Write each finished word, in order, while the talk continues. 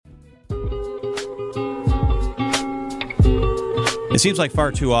It seems like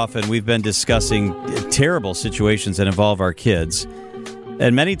far too often we've been discussing terrible situations that involve our kids.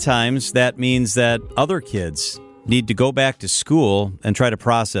 And many times that means that other kids need to go back to school and try to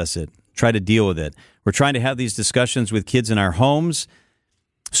process it, try to deal with it. We're trying to have these discussions with kids in our homes.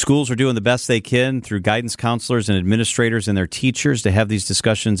 Schools are doing the best they can through guidance counselors and administrators and their teachers to have these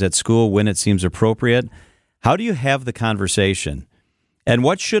discussions at school when it seems appropriate. How do you have the conversation? And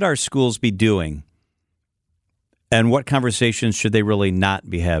what should our schools be doing? And what conversations should they really not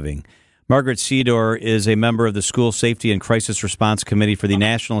be having? Margaret Sedor is a member of the School Safety and Crisis Response Committee for the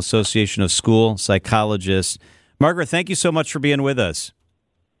National Association of School Psychologists. Margaret, thank you so much for being with us.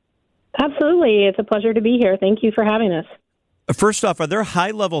 Absolutely. It's a pleasure to be here. Thank you for having us. First off, are there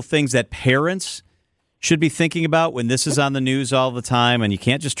high-level things that parents should be thinking about when this is on the news all the time? And you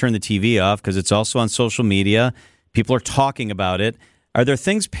can't just turn the TV off because it's also on social media. People are talking about it. Are there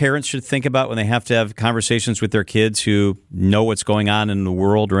things parents should think about when they have to have conversations with their kids who know what's going on in the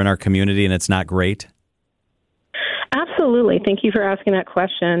world or in our community and it's not great? Absolutely. Thank you for asking that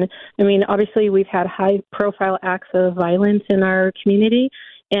question. I mean, obviously, we've had high-profile acts of violence in our community,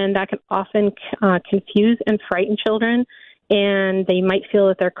 and that can often confuse and frighten children, and they might feel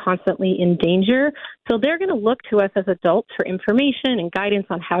that they're constantly in danger. So they're going to look to us as adults for information and guidance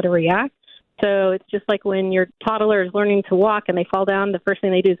on how to react. So it's just like when your toddler is learning to walk and they fall down, the first thing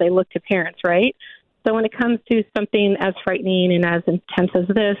they do is they look to parents, right? So when it comes to something as frightening and as intense as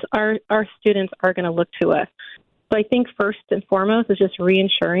this, our students are going to look to us. So I think first and foremost is just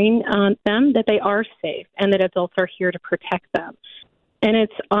reassuring them that they are safe and that adults are here to protect them. And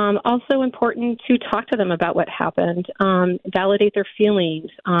it's also important to talk to them about what happened, validate their feelings,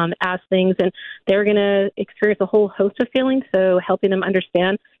 ask things, and they're going to experience a whole host of feelings, so helping them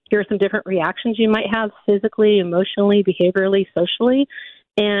understand here are some different reactions you might have physically, emotionally, behaviorally, socially,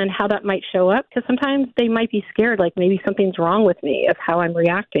 and how that might show up, because sometimes they might be scared, like maybe something's wrong with me of how I'm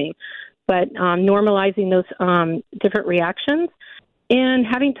reacting. But normalizing those different reactions and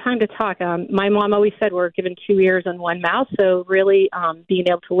having time to talk. My mom always said we're given 2 ears and 1 mouth, so really being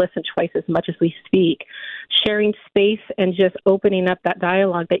able to listen twice as much as we speak, sharing space and just opening up that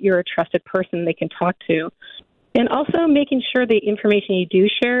dialogue that you're a trusted person they can talk to. And also making sure the information you do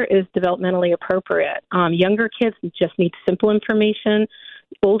share is developmentally appropriate. Younger kids just need simple information.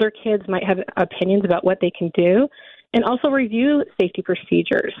 Older kids might have opinions about what they can do. And also review safety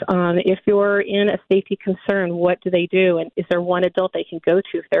procedures. If you're in a safety concern, what do they do? And is there one adult they can go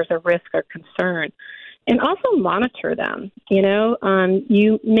to if there's a risk or concern? And also monitor them. You know,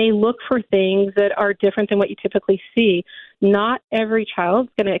 you may look for things that are different than what you typically see. Not every child's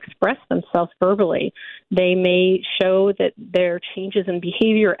going to express themselves verbally. They may show that their changes in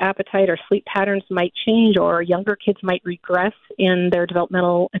behavior, appetite, or sleep patterns might change, or younger kids might regress in their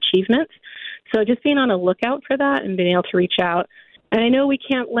developmental achievements. So just being on a lookout for that and being able to reach out. And I know we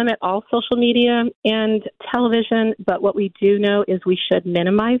can't limit all social media and television, but what we do know is we should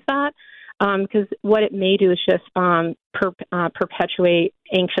minimize that. Because what it may do is just perpetuate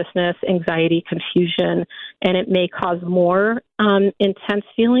anxiousness, anxiety, confusion, and it may cause more intense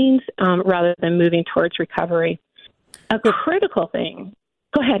feelings rather than moving towards recovery. A critical thing.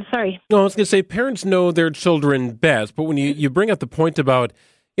 Go ahead. Sorry. No, I was going to say parents know their children best, but when you bring up the point about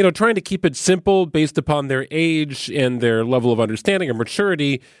trying to keep it simple based upon their age and their level of understanding or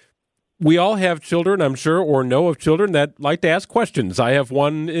maturity. We all have children, I'm sure, or know of children that like to ask questions. I have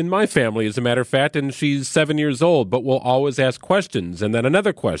one in my family, as a matter of fact, and she's 7 years old, but will always ask questions, and then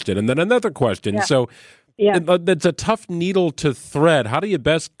another question, and then another question. Yeah. So that's a tough needle to thread. How do you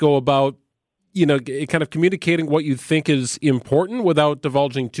best go about, kind of communicating what you think is important without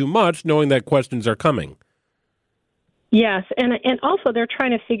divulging too much, knowing that questions are coming? Yes, and also they're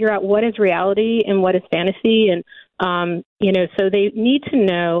trying to figure out what is reality and what is fantasy, and so they need to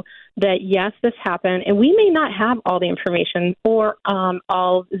know that yes, this happened, and we may not have all the information or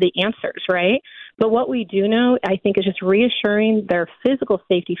all the answers, right? But what we do know, I think, is just reassuring their physical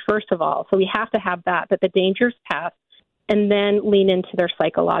safety first of all. So we have to have that the danger's past, and then lean into their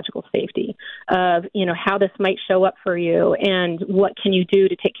psychological safety of, how this might show up for you and what can you do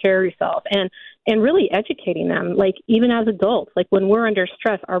to take care of yourself, and really educating them, like even as adults, like when we're under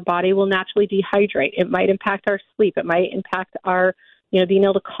stress, our body will naturally dehydrate. It might impact our sleep. It might impact our, being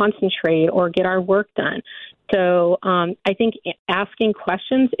able to concentrate or get our work done. So I think asking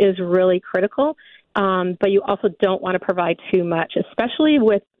questions is really critical, but you also don't want to provide too much, especially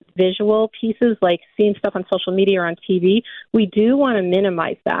with visual pieces like seeing stuff on social media or on TV. We do want to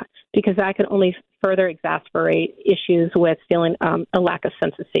minimize that because that can only further exacerbate issues with feeling a lack of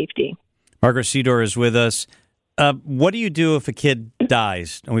sense of safety. Margaret Sedor is with us. What do you do if a kid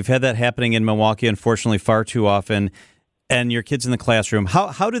dies? And we've had that happening in Milwaukee, unfortunately, far too often. and your kids in the classroom,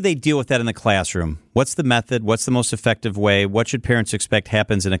 how do they deal with that in the classroom? What's the method? What's the most effective way? What should parents expect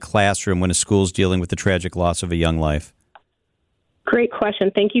happens in a classroom when a school's dealing with the tragic loss of a young life? Great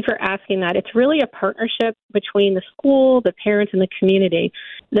question. Thank you for asking that. It's really a partnership between the school, the parents, and the community.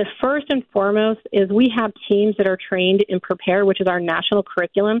 The first and foremost is we have teams that are trained in Prepare, which is our national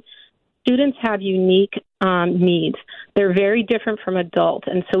curriculum. Students have unique needs. They're very different from adults,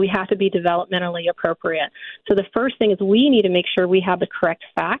 and so we have to be developmentally appropriate. So the first thing is we need to make sure we have the correct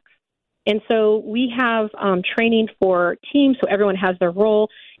facts. And so we have training for teams, so everyone has their role,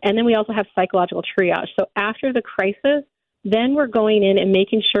 and then we also have psychological triage. So after the crisis, then we're going in and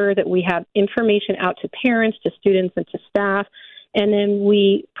making sure that we have information out to parents, to students, and to staff. And then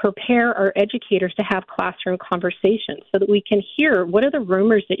we prepare our educators to have classroom conversations so that we can hear what are the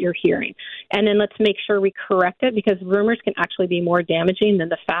rumors that you're hearing. And then let's make sure we correct it, because rumors can actually be more damaging than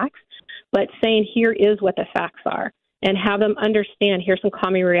the facts. But saying here is what the facts are, and have them understand here's some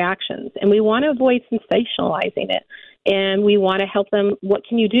common reactions. And we want to avoid sensationalizing it. And we want to help them. What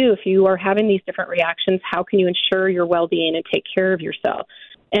can you do if you are having these different reactions? How can you ensure your well-being and take care of yourself?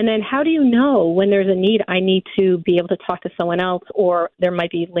 And then how do you know when there's a need, I need to be able to talk to someone else, or there might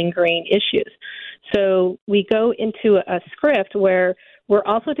be lingering issues? So we go into a script where we're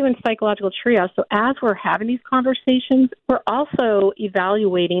also doing psychological triage. So as we're having these conversations, we're also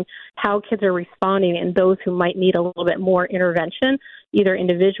evaluating how kids are responding and those who might need a little bit more intervention, either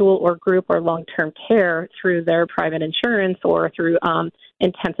individual or group or long-term care through their private insurance or through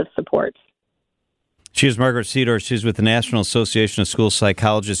intensive supports. She is Margaret Sedor. She's with the National Association of School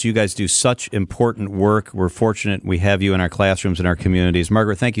Psychologists. You guys do such important work. We're fortunate we have you in our classrooms and our communities.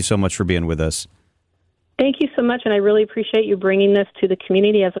 Margaret, thank you so much for being with us. Thank you so much, and I really appreciate you bringing this to the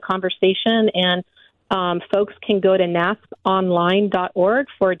community as a conversation. And folks can go to nasponline.org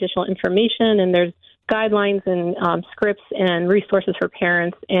for additional information, and there's guidelines and scripts and resources for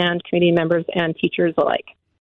parents and community members and teachers alike.